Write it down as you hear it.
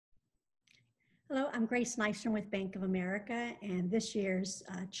Hello, I'm Grace Nystrum with Bank of America and this year's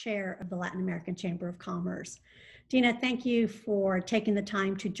chair of the Latin American Chamber of Commerce. Dena, thank you for taking the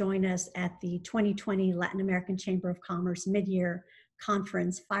time to join us at the 2020 Latin American Chamber of Commerce Mid-Year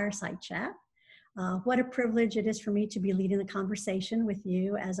Conference Fireside Chat. What a privilege it is for me to be leading the conversation with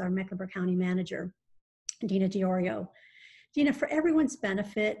you as our Mecklenburg County Manager, Dena Diorio. Dena, for everyone's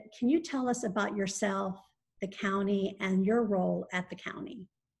benefit, can you tell us about yourself, the county, and your role at the county?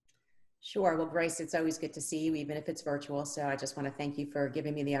 Sure. Well, Grace, it's always good to see you, even if it's virtual. So I just want to thank you for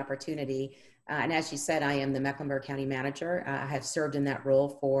giving me the opportunity. And as you said, I am the Mecklenburg County Manager. I have served in that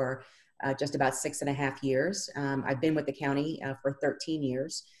role for just about 6.5 years. I've been with the county for 13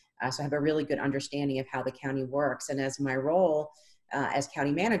 years. So I have a really good understanding of how the county works. And as my role as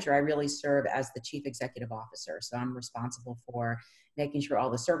county manager, I really serve as the chief executive officer. So I'm responsible for making sure all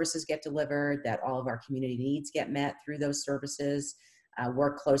the services get delivered, that all of our community needs get met through those services.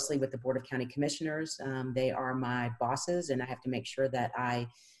 Work closely with the Board of County Commissioners. They are my bosses, and I have to make sure that I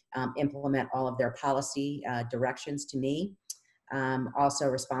implement all of their policy directions to me. Also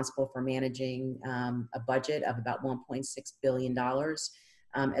responsible for managing a budget of about $1.6 billion,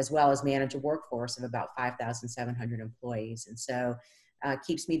 as well as manage a workforce of about 5,700 employees. And so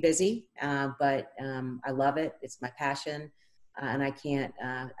keeps me busy, but I love it. It's my passion, and I can't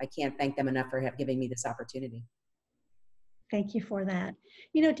thank them enough for giving me this opportunity. Thank you for that.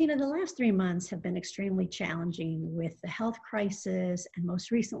 You know, Dena, the last 3 months have been extremely challenging with the health crisis and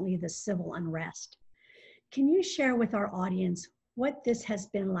most recently the civil unrest. Can you share with our audience what this has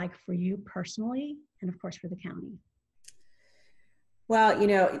been like for you personally and of course for the county? Well, you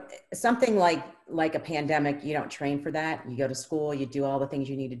know, something like a pandemic, you don't train for that. You go to school, you do all the things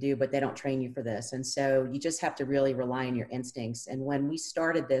you need to do, but they don't train you for this. And so you just have to really rely on your instincts. And when we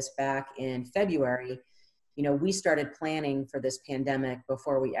started this back in February, you know, we started planning for this pandemic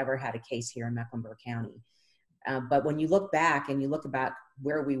before we ever had a case here in Mecklenburg County. But when you look back and you look about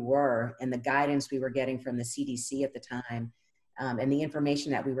where we were and the guidance we were getting from the CDC at the time, and the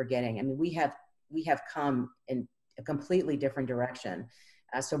information that we were getting, I mean, we have come in a completely different direction.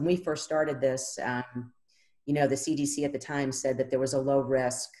 So when we first started this, you know, the CDC at the time said that there was a low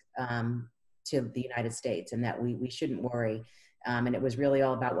risk to the United States and that we shouldn't worry. And it was really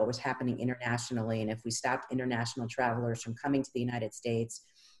all about what was happening internationally. And if we stopped international travelers from coming to the United States,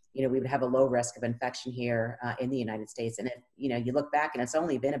 you know, we would have a low risk of infection here in the United States. And you know, you look back and it's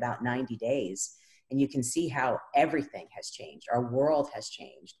only been about 90 days and you can see how everything has changed. Our world has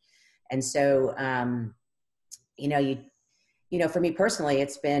changed. And so, you know, for me personally,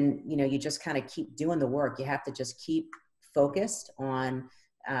 it's been, you know, you just kind of keep doing the work. You have to just keep focused on,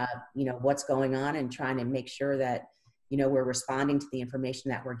 you know, what's going on and trying to make sure that, you know, we're responding to the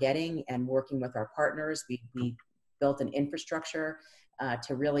information that we're getting and working with our partners. We built an infrastructure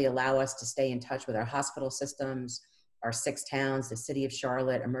to really allow us to stay in touch with our hospital systems, our 6 towns, the city of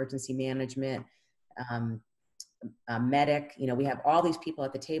Charlotte, emergency management, medic. You know, we have all these people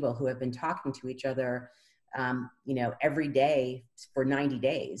at the table who have been talking to each other, you know, every day for 90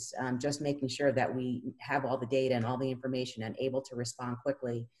 days, just making sure that we have all the data and all the information and able to respond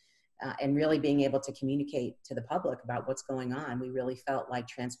quickly. And really being able to communicate to the public about what's going on. We really felt like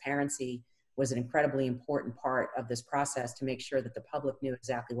transparency was an incredibly important part of this process to make sure that the public knew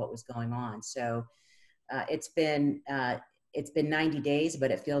exactly what was going on. So it's been 90 days,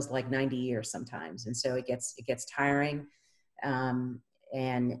 but it feels like 90 years sometimes. And so it gets tiring.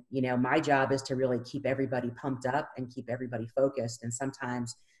 And, you know, my job is to really keep everybody pumped up and keep everybody focused. And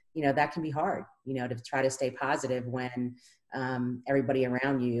sometimes, you know, that can be hard, you know, to try to stay positive when everybody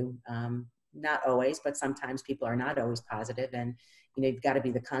around you, not always, but sometimes people are not always positive. And, you know, you've got to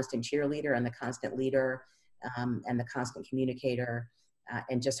be the constant cheerleader and the constant leader and the constant communicator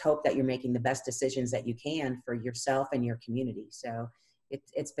and just hope that you're making the best decisions that you can for yourself and your community. So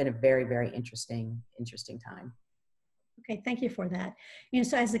it's been a very, very interesting time. Okay, thank you for that. You know,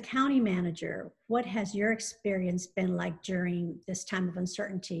 so as the county manager, what has your experience been like during this time of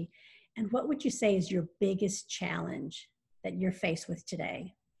uncertainty? And what would you say is your biggest challenge that you're faced with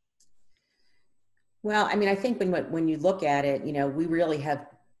today? Well, I mean, I think when you look at it, you know, we really have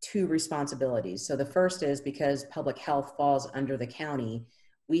 2 responsibilities. So the first is because public health falls under the county,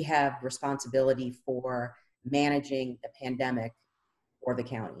 we have responsibility for managing the pandemic for the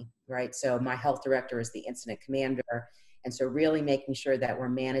county, right? So my health director is the incident commander. And so really making sure that we're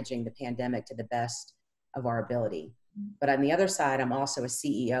managing the pandemic to the best of our ability. But on the other side, I'm also a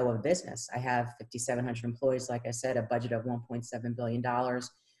CEO of a business. I have 5,700 employees, like I said, a budget of $1.7 billion.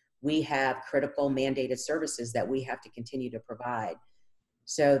 We have critical mandated services that we have to continue to provide.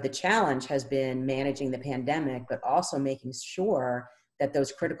 So the challenge has been managing the pandemic, but also making sure that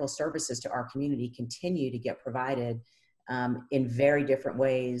those critical services to our community continue to get provided in very different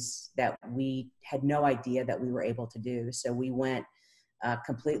ways that we had no idea that we were able to do. So we went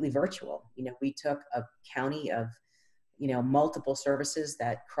completely virtual. We took a county of, multiple services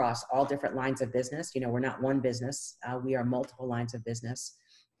that cross all different lines of business. We're not one business, we are multiple lines of business,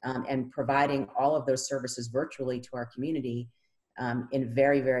 and providing all of those services virtually to our community in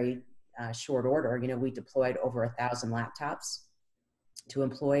very, very short order. We deployed over 1,000 laptops to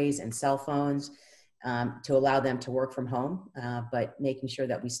employees and cell phones to allow them to work from home, but making sure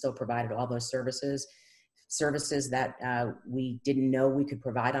that we still provided all those services that we didn't know we could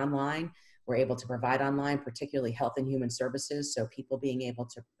provide online. We're able to provide online, particularly health and human services. So people being able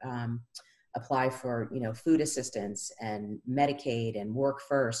to apply for, food assistance and Medicaid and Work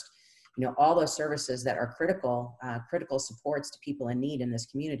First, all those services that are critical supports to people in need in this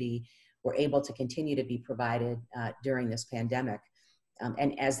community were able to continue to be provided during this pandemic.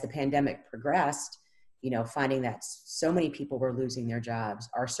 And as the pandemic progressed, finding that so many people were losing their jobs,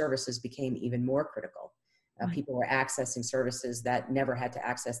 our services became even more critical. Right. People were accessing services that never had to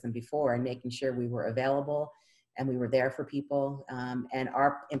access them before, and making sure we were available and we were there for people. And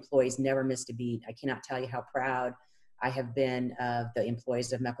our employees never missed a beat. I cannot tell you how proud I have been of the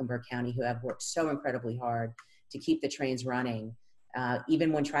employees of Mecklenburg County who have worked so incredibly hard to keep the trains running,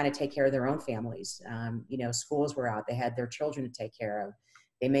 even when trying to take care of their own families. Schools were out, they had their children to take care of.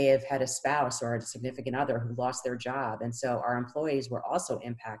 They may have had a spouse or a significant other who lost their job. And so our employees were also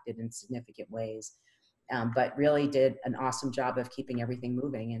impacted in significant ways, but really did an awesome job of keeping everything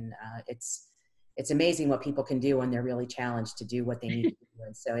moving. And it's amazing what people can do when they're really challenged to do what they need to do.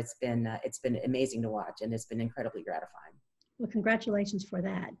 And so it's been amazing to watch, and it's been incredibly gratifying. Well, congratulations for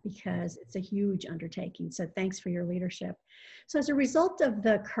that, because it's a huge undertaking. So thanks for your leadership. So as a result of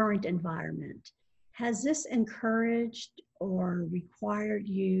the current environment, has this encouraged or required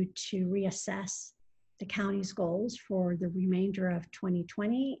you to reassess the county's goals for the remainder of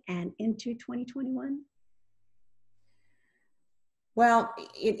 2020 and into 2021? Well,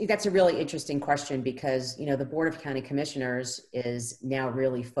 that's a really interesting question, because, the Board of County Commissioners is now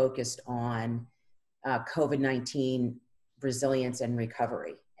really focused on COVID-19 resilience and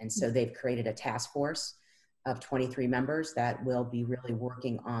recovery. And so they've created a task force of 23 members that will be really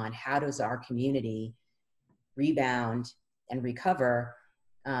working on how does our community rebound and recover.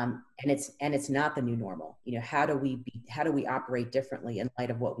 And it's not the new normal. How do we operate differently in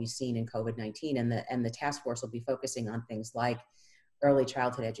light of what we've seen in COVID-19? And the task force will be focusing on things like early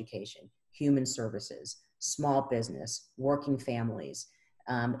childhood education, human services, small business, working families,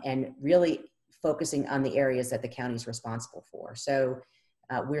 and really focusing on the areas that the county is responsible for. So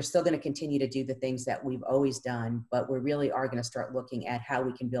we're still going to continue to do the things that we've always done, but we really are going to start looking at how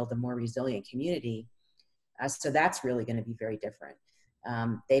we can build a more resilient community. So that's really going to be very different.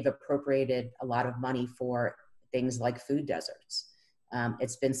 They've appropriated a lot of money for things like food deserts.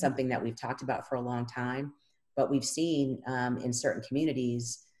 It's been something that we've talked about for a long time, but we've seen in certain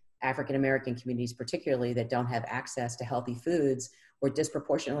communities, African-American communities particularly, that don't have access to healthy foods, were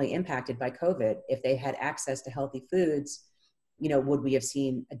disproportionately impacted by COVID. If they had access to healthy foods, would we have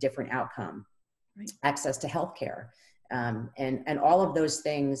seen a different outcome? Right. Access to healthcare, and all of those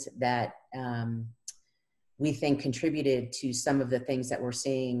things that we think contributed to some of the things that we're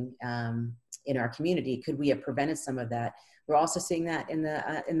seeing in our community. Could we have prevented some of that? We're also seeing that in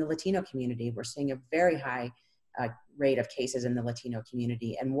the Latino community. We're seeing a very high rate of cases in the Latino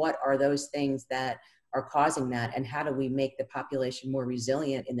community. And what are those things that are causing that? And how do we make the population more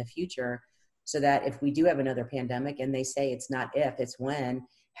resilient in the future, so that if we do have another pandemic, and they say it's not if, it's when,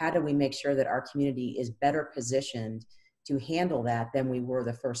 how do we make sure that our community is better positioned to handle that than we were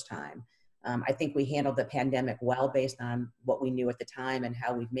the first time? I think we handled the pandemic well based on what we knew at the time and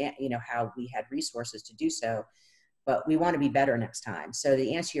how how we had resources to do so. But we want to be better next time. So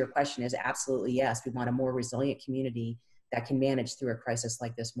the answer to your question is absolutely yes. We want a more resilient community that can manage through a crisis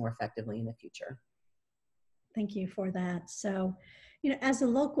like this more effectively in the future. Thank you for that. So, as a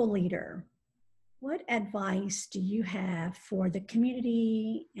local leader, what advice do you have for the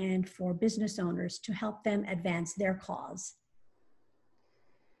community and for business owners to help them advance their cause?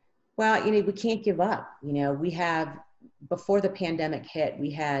 Well, we can't give up. We have, before the pandemic hit,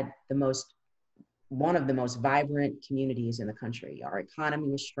 we had one of the most vibrant communities in the country. Our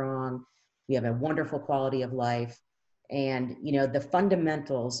economy is strong. We have a wonderful quality of life. And, the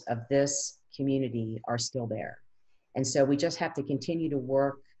fundamentals of this community are still there. And so we just have to continue to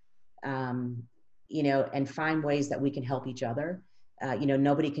work, and find ways that we can help each other.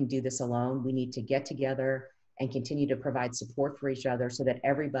 Nobody can do this alone. We need to get together and continue to provide support for each other so that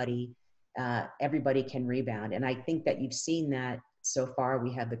everybody can rebound. And I think that you've seen that So far,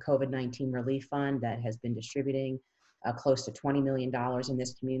 we have the COVID-19 Relief Fund that has been distributing close to $20 million in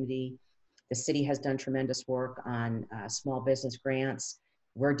this community. The city has done tremendous work on small business grants.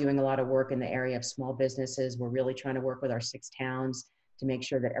 We're doing a lot of work in the area of small businesses. We're really trying to work with our 6 towns to make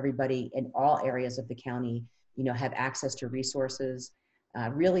sure that everybody in all areas of the county, have access to resources.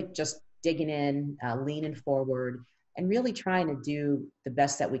 Really just digging in, leaning forward, and really trying to do the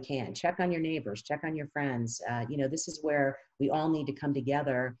best that we can. Check on your neighbors, check on your friends. This is where we all need to come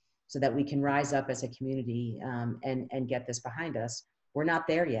together so that we can rise up as a community and get this behind us. We're not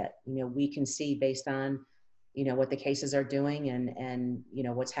there yet. We can see based on, what the cases are doing and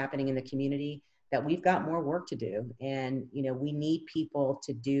what's happening in the community, that we've got more work to do. And, we need people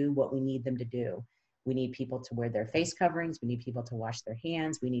to do what we need them to do. We need people to wear their face coverings. We need people to wash their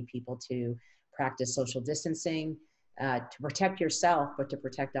hands. We need people to practice social distancing, to protect yourself, but to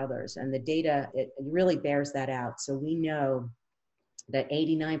protect others. And the data, it really bears that out. So we know that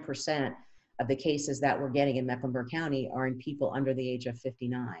 89% of the cases that we're getting in Mecklenburg County are in people under the age of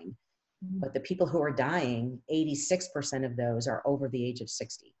 59. But the people who are dying, 86% of those are over the age of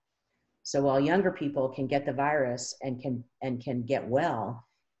 60. So while younger people can get the virus and can get well,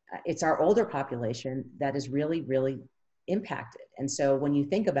 it's our older population that is really, really impacted. And so when you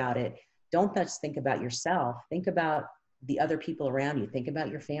think about it, don't just think about yourself, think about the other people around you, think about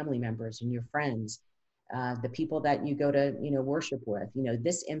your family members and your friends, the people that you go to, worship with.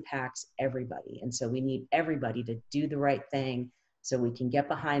 This impacts everybody. And so we need everybody to do the right thing so we can get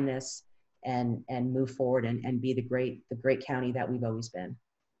behind this and move forward and be the great county that we've always been.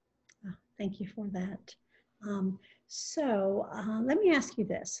 Oh, thank you for that. Let me ask you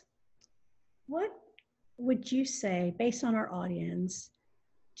this. What would you say, based on our audience,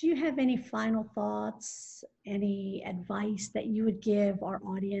 do you have any final thoughts, any advice that you would give our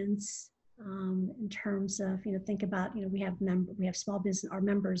audience in terms of, think about, we have small business, our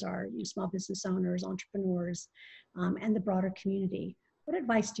members are small business owners, entrepreneurs, and the broader community. What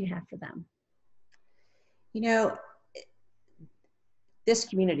advice do you have for them? This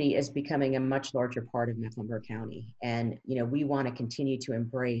community is becoming a much larger part of Mecklenburg County. And, we want to continue to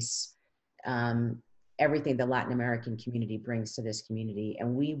embrace everything the Latin American community brings to this community.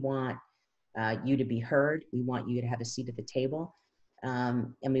 And we want you to be heard. We want you to have a seat at the table.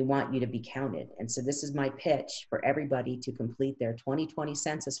 And we want you to be counted. And so this is my pitch for everybody to complete their 2020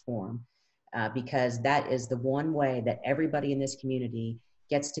 census form, because that is the one way that everybody in this community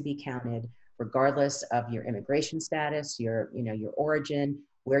gets to be counted, regardless of your immigration status, your origin,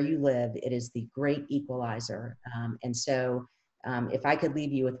 where you live. It is the great equalizer. If I could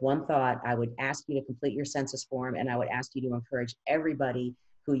leave you with one thought, I would ask you to complete your census form, and I would ask you to encourage everybody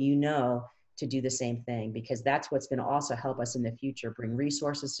who to do the same thing, because that's what's going to also help us in the future, bring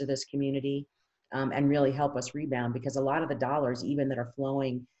resources to this community and really help us rebound, because a lot of the dollars even that are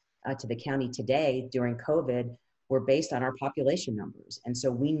flowing to the county today during COVID were based on our population numbers. And so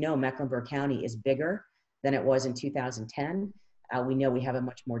we know Mecklenburg County is bigger than it was in 2010. We know we have a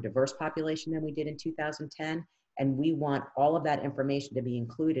much more diverse population than we did in 2010. And we want all of that information to be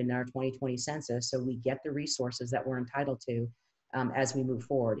included in our 2020 census so we get the resources that we're entitled to as we move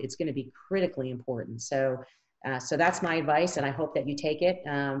forward. It's going to be critically important. So that's my advice, and I hope that you take it.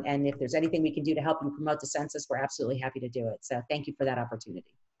 And if there's anything we can do to help you promote the census, we're absolutely happy to do it. So thank you for that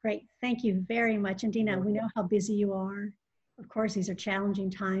opportunity. Great. Thank you very much. And Dena, we know how busy you are. Of course, these are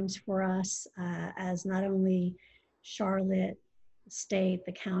challenging times for us as not only Charlotte State,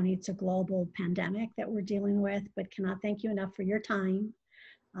 the county, it's a global pandemic that we're dealing with, but cannot thank you enough for your time,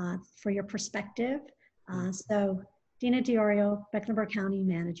 for your perspective. So Dena Diorio, Mecklenburg County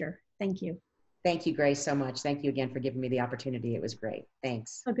Manager, thank you. Thank you, Grace, so much. Thank you again for giving me the opportunity. It was great.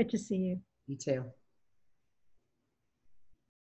 Thanks. So good to see you. You too.